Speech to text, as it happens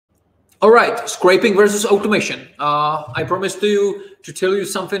All right, scraping versus automation. I promised to tell you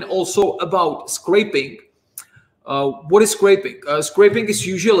something also about scraping. What is scraping? Scraping is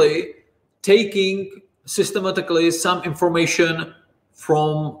usually taking systematically some information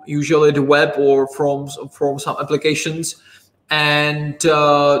from usually the web or from some applications, and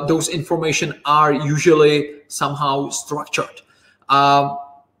those information are usually somehow structured.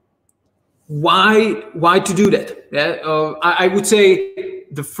 Why to do that? Yeah, I would say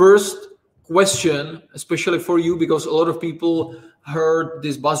the first question, especially for you, because a lot of people heard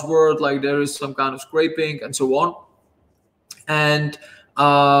this buzzword like there is some kind of scraping and so on, and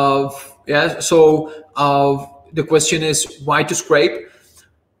yeah, so the question is why to scrape.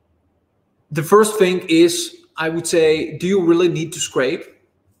 The first thing is, I would say, do you really need to scrape?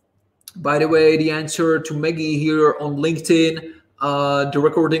 By the way, the answer to Maggie here on LinkedIn, the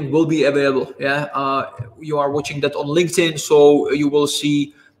recording will be available. Yeah, you are watching that on LinkedIn, so you will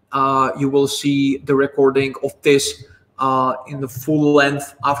see the recording of this in the full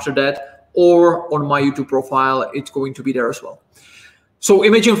length after that, or on my YouTube profile, it's going to be there as well. So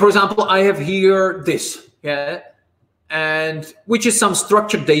imagine, for example, I have here this, yeah, and which is some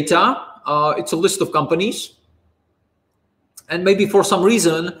structured data. It's a list of companies, and maybe for some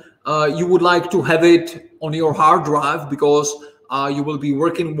reason you would like to have it on your hard drive because you will be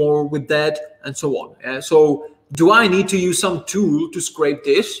working more with that and so on. Yeah? So do I need to use some tool to scrape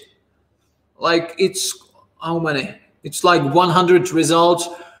this? Like, it's how many? It's like 100 results.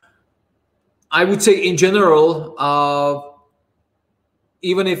 I would say in general,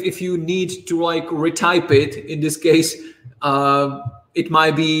 even if you need to like retype it, in this case, it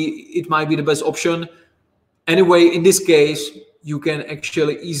might be the best option. Anyway, in this case, you can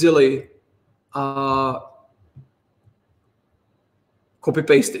actually easily copy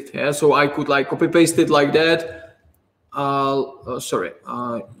paste it. Yeah, so I could like copy paste it like that. Sorry,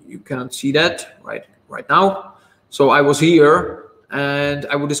 you cannot see that right now. So I was here and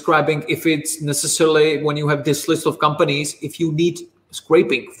I was describing if it's necessarily, when you have this list of companies, if you need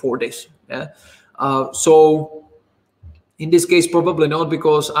scraping for this. Yeah. So in this case, probably not,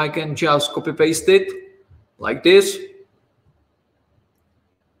 because I can just copy paste it like this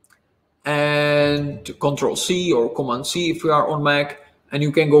and Control C or Command C if you are on Mac, and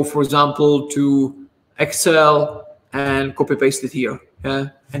you can go, for example, to Excel and copy paste it here. Yeah,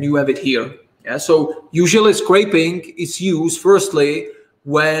 and you have it here. Yeah, so usually scraping is used firstly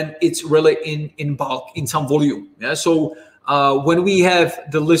when it's really in bulk, in some volume. Yeah, so when we have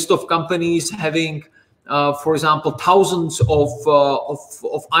the list of companies having, for example, thousands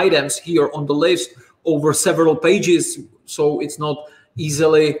of items here on the list over several pages, so it's not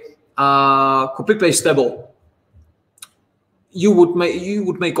easily copy pastable, you would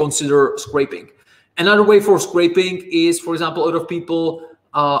may consider scraping. Another way for scraping is, for example, a lot of people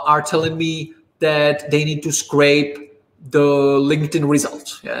are telling me that they need to scrape the LinkedIn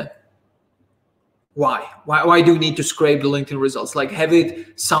results. Yeah. Why do you need to scrape the LinkedIn results? Like, have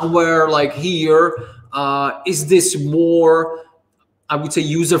it somewhere like here. Is this more, I would say,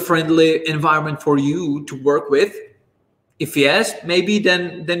 user-friendly environment for you to work with? If yes, maybe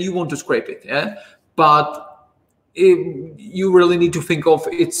then you want to scrape it. Yeah, but you really need to think of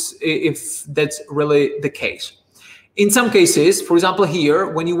if that's really the case. In some cases, for example, here,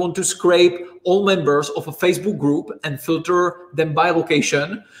 when you want to scrape all members of a Facebook group and filter them by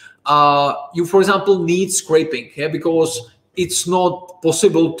location, you, for example, need scraping, yeah, because it's not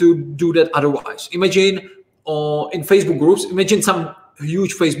possible to do that otherwise. Imagine in Facebook groups, imagine some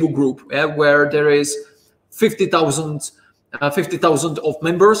huge Facebook group, yeah, where there is 50,000 of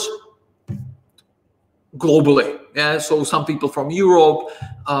members globally. Yeah, so some people from Europe,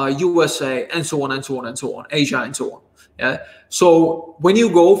 USA, and so on and so on and so on, Asia and so on. Yeah, so when you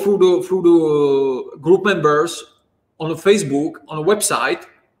go through the group members on a Facebook, on a website,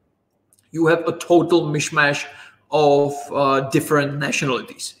 you have a total mishmash of different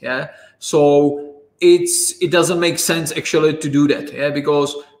nationalities. Yeah, so it doesn't make sense actually to do that. Yeah,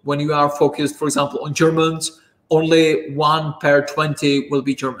 because when you are focused, for example, on Germans, only 1 per 20 will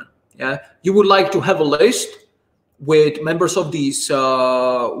be German. Yeah, you would like to have a list with members of these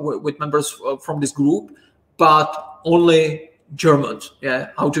with members from this group, but only Germans. Yeah,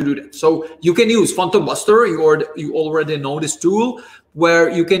 how to do that? So you can use PhantomBuster. You already know this tool, where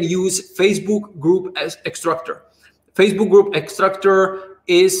you can use Facebook Group as Extractor. Facebook Group Extractor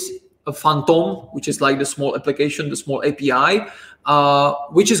is a Phantom, which is like the small application, the small API,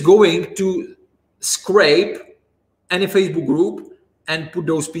 which is going to scrape any Facebook group and put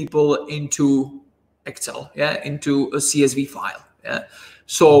those people into Excel, yeah, into a CSV file. Yeah.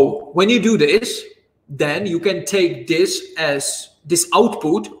 So when you do this, then you can take this as this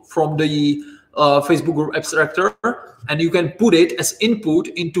output from the Facebook group Extractor, and you can put it as input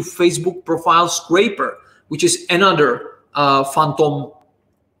into Facebook profile scraper, which is another Phantom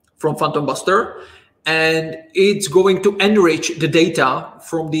from PhantomBuster, and it's going to enrich the data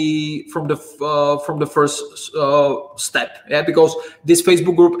from the first step. Yeah, because this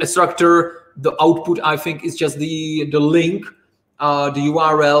Facebook group Extractor, the output I think is just the link, the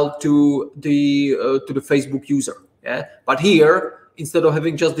URL to the Facebook user. Yeah, but here, instead of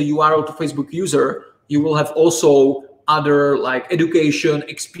having just the URL to Facebook user, you will have also other like education,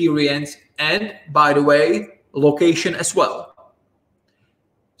 experience, and by the way, location as well.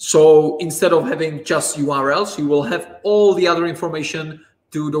 So instead of having just URLs, you will have all the other information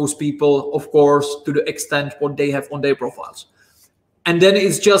to those people, of course, to the extent what they have on their profiles. And then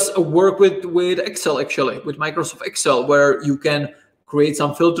it's just a work with Excel, actually, with Microsoft Excel, where you can create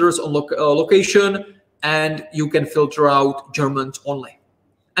some filters on location, and you can filter out Germans only.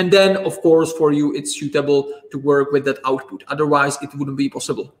 And then, of course, for you, it's suitable to work with that output. Otherwise, it wouldn't be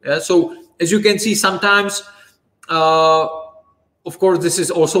possible. Yeah? So as you can see, sometimes, of course, this is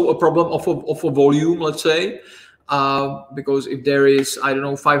also a problem of a volume, let's say, because if there is, I don't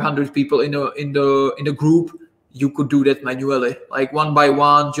know, 500 people in a group, you could do that manually, like one by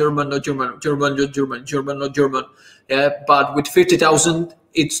one, German, not German, German, not German, German, not German. Yeah, but with 50,000,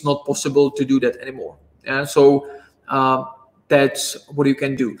 it's not possible to do that anymore. Yeah, so that's what you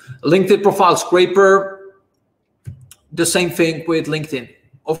can do. LinkedIn profile scraper, the same thing with LinkedIn.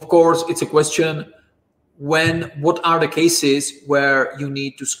 Of course, it's a question what are the cases where you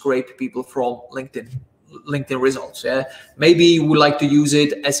need to scrape people from LinkedIn results. Yeah, maybe you would like to use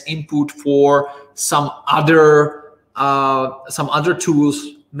it as input for some other tools,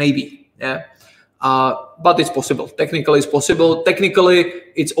 maybe. Yeah, but it's possible. Technically, it's possible. Technically,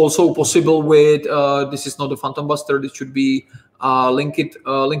 it's also possible with this is not a PhantomBuster. This should be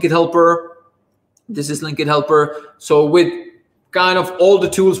Linkit Helper. This is Linkit Helper. So with kind of all the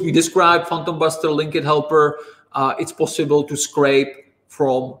tools we described, PhantomBuster, Linkit Helper, it's possible to scrape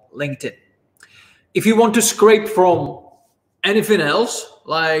from LinkedIn. If you want to scrape from anything else,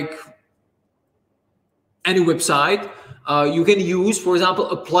 like any website, you can use, for example,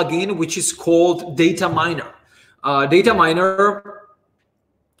 a plugin which is called Data Miner. Data Miner,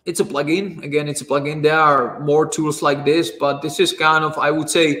 it's a plugin. Again, it's a plugin. There are more tools like this, but this is kind of, I would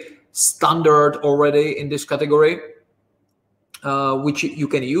say, standard already in this category, which you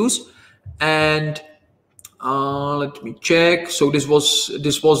can use. And let me check. So this was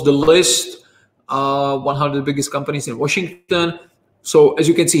the list. 100 biggest companies in Washington. So as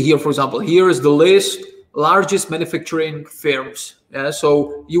you can see here, for example, here is the list, largest manufacturing firms. Yeah,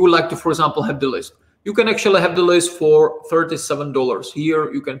 so you would like to, for example, have the list. You can actually have the list for $37.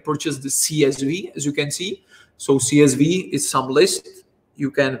 Here you can purchase the CSV, as you can see. So CSV is some list.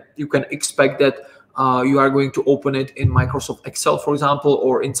 You can expect that you are going to open it in Microsoft Excel, for example,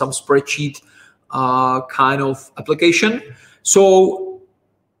 or in some spreadsheet kind of application. So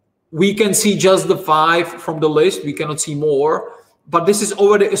we can see just the 5 from the list. We cannot see more, but this is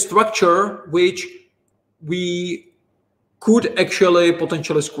already a structure which we could actually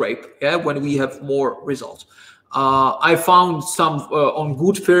potentially scrape, yeah, when we have more results. I found some on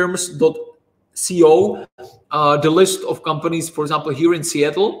goodfirms.co, the list of companies, for example, here in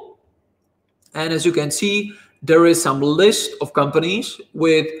Seattle. And as you can see, there is some list of companies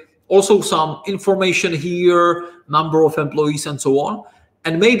with also some information here, number of employees and so on.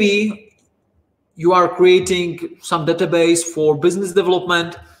 And maybe you are creating some database for business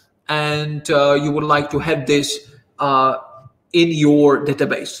development, and you would like to have this in your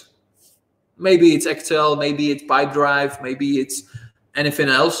database. Maybe it's Excel, maybe it's Pipedrive, maybe it's anything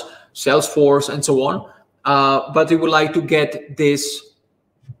else, Salesforce, and so on. But you would like to get this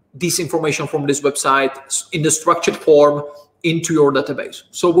information from this website in the structured form into your database.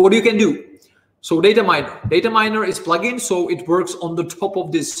 So what you can do? So Data Miner is plugin, so it works on the top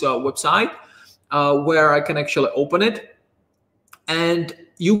of this website where I can actually open it, and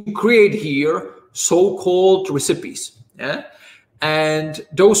you create here so-called recipes. Yeah, and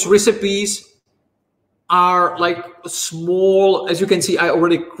those recipes are like small. As you can see, I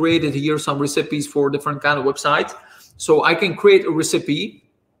already created here some recipes for different kind of websites. So I can create a recipe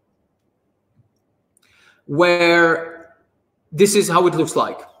where this is how it looks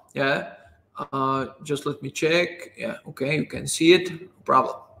like. Yeah. Just let me check. Yeah, okay, you can see it. No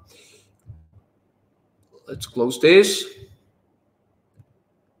problem. Let's close this.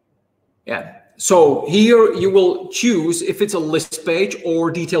 Yeah, so here you will choose if it's a list page or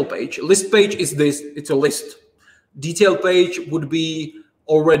detail page. List page is this, it's a list. Detail page would be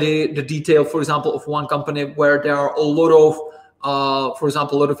already the detail, for example, of one company where there are a lot for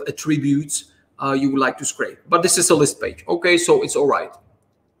example, a lot of attributes you would like to scrape. But this is a list page. Okay, so it's all right.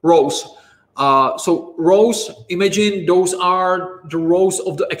 Rows. So rows, imagine those are the rows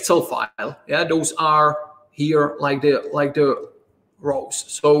of the Excel file. Yeah, those are here like the rows.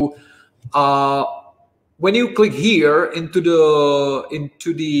 So when you click here into the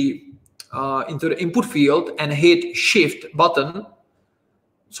input field and hit Shift button,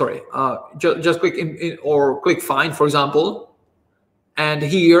 sorry, just click in or click Find, for example, and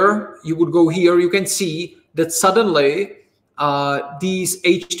here you would go here. You can see that suddenly these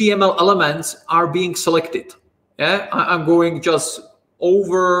HTML elements are being selected. Yeah, I'm going just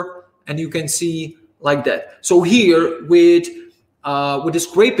over, and you can see like that. So here with the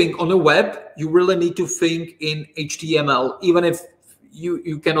scraping on the web, you really need to think in HTML, even if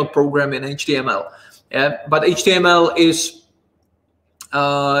you cannot program in HTML. Yeah, but HTML is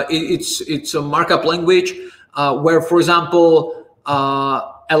it's a markup language where, for example,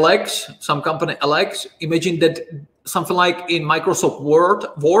 Alex, some company Alex, imagine that something like in Microsoft Word,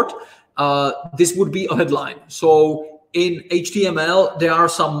 this would be a headline. So in HTML, there are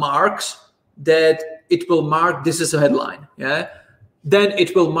some marks that it will mark this is a headline. Yeah, then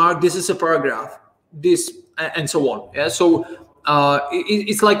it will mark this is a paragraph, this and so on. Yeah, so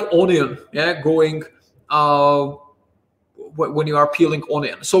it's like onion. Yeah, going when you are peeling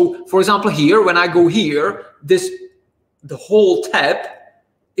onion. So for example, here when I go here, the whole tab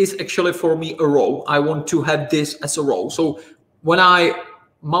is actually for me a row. I want to have this as a row. So when I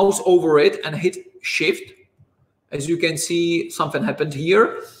mouse over it and hit Shift, as you can see, something happened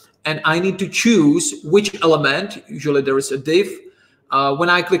here, and I need to choose which element. Usually there is a div. When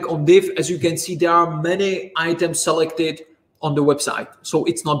I click on div, as you can see, there are many items selected on the website. So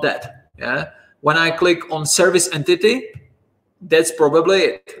it's not that. Yeah. When I click on service entity, that's probably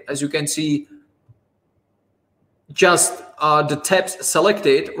it. As you can see, just the tabs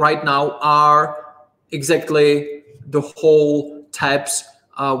selected right now are exactly the whole tabs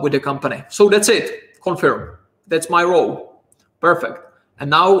with the company. So that's it. Confirm. That's my row. Perfect. And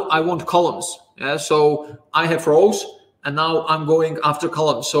now I want columns. Yeah. So I have rows, and now I'm going after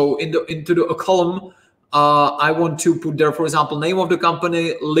columns. So into the column, I want to put there, for example, name of the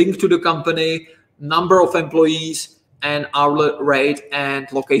company, link to the company, number of employees, and hourly rate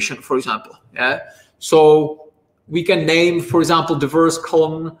and location, for example. Yeah. So we can name, for example, diverse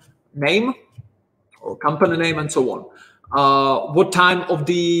column name or company name and so on. What time of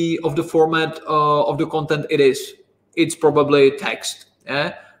the format of the content it is? It's probably text.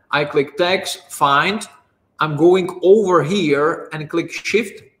 Yeah. I click text, find. I'm going over here and click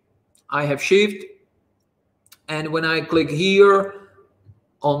Shift. I have Shift. And when I click here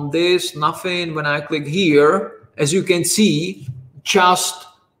on this, nothing. When I click here, as you can see, just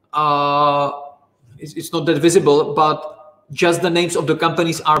it's not that visible, but just the names of the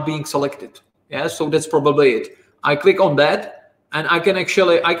companies are being selected. Yeah, so that's probably it. I click on that, and I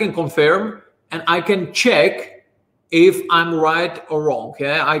can confirm, and I can check if I'm right or wrong.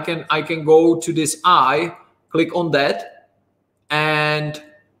 Yeah, I can go to this eye, click on that, and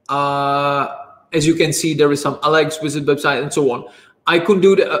as you can see, there is some Alex visit website and so on. I could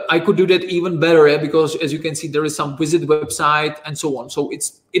do that even better, yeah, because as you can see, there is some visit website and so on. So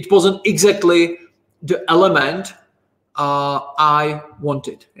it wasn't exactly the element I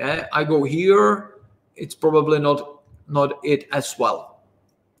wanted. Yeah, I go here. It's probably not it as well.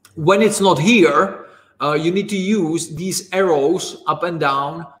 When it's not here, you need to use these arrows up and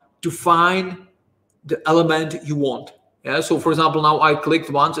down to find the element you want. Yeah. So for example, now I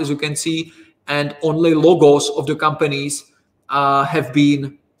clicked once, as you can see, and only logos of the companies have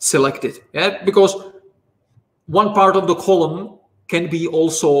been selected. Yeah, because one part of the column can be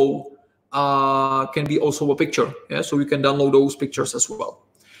also a picture. Yeah, so you can download those pictures as well.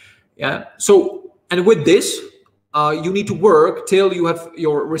 Yeah. So and with this, you need to work till you have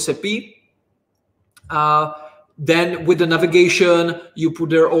your recipe. Then with the navigation, you put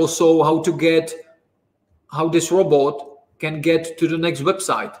there also how this robot can get to the next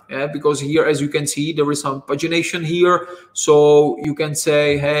website. Yeah, because here, as you can see, there is some pagination here. So you can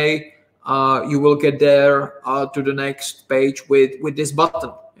say, hey, you will get there to the next page with this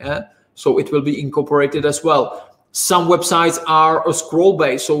button. Yeah, so it will be incorporated as well. Some websites are a scroll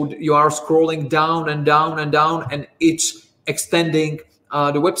based, so you are scrolling down and down and down, and it's extending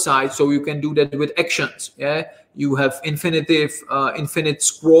the website. So you can do that with actions. Yeah, you have infinite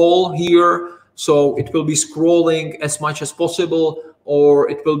scroll here. So it will be scrolling as much as possible, or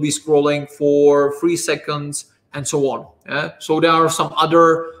it will be scrolling for 3 seconds and so on. Yeah? So there are some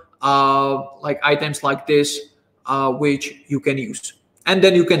other like items like this which you can use, and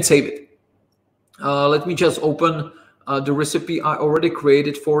then you can save it. Let me just open the recipe I already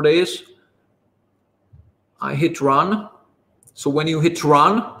created for this. I hit run. So when you hit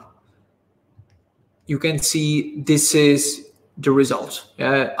run, you can see this is the result.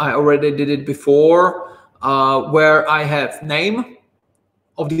 I already did it before, where I have name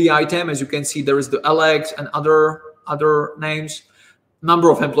of the item. As you can see, there is the Alex and other names, number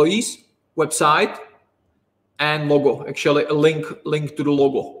of employees, website, and logo. Actually, a link to the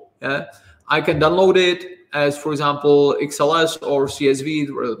logo. I can download it as, for example, XLS or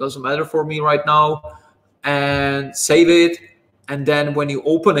CSV. It doesn't matter for me right now, and save it. And then when you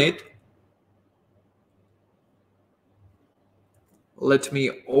open it, let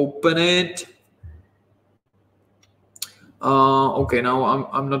me open it. Okay, now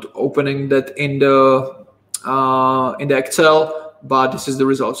I'm not opening that in the Excel, but this is the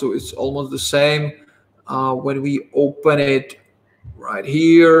result. So it's almost the same. When we open it right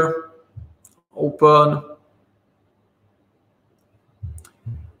here, open.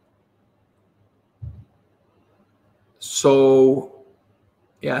 So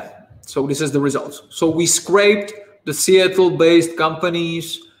yeah, so this is the results. So we scraped the Seattle-based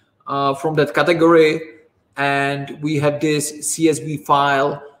companies from that category, and we have this CSV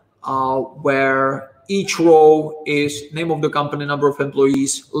file where each row is name of the company, number of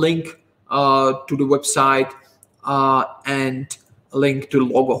employees, link to the website, and a link to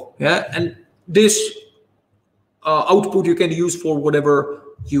the logo. And this output you can use for whatever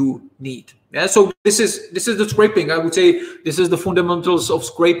you need. So this is the scraping. I would say this is the fundamentals of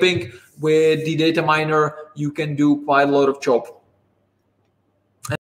scraping. With the data miner, you can do quite a lot of job.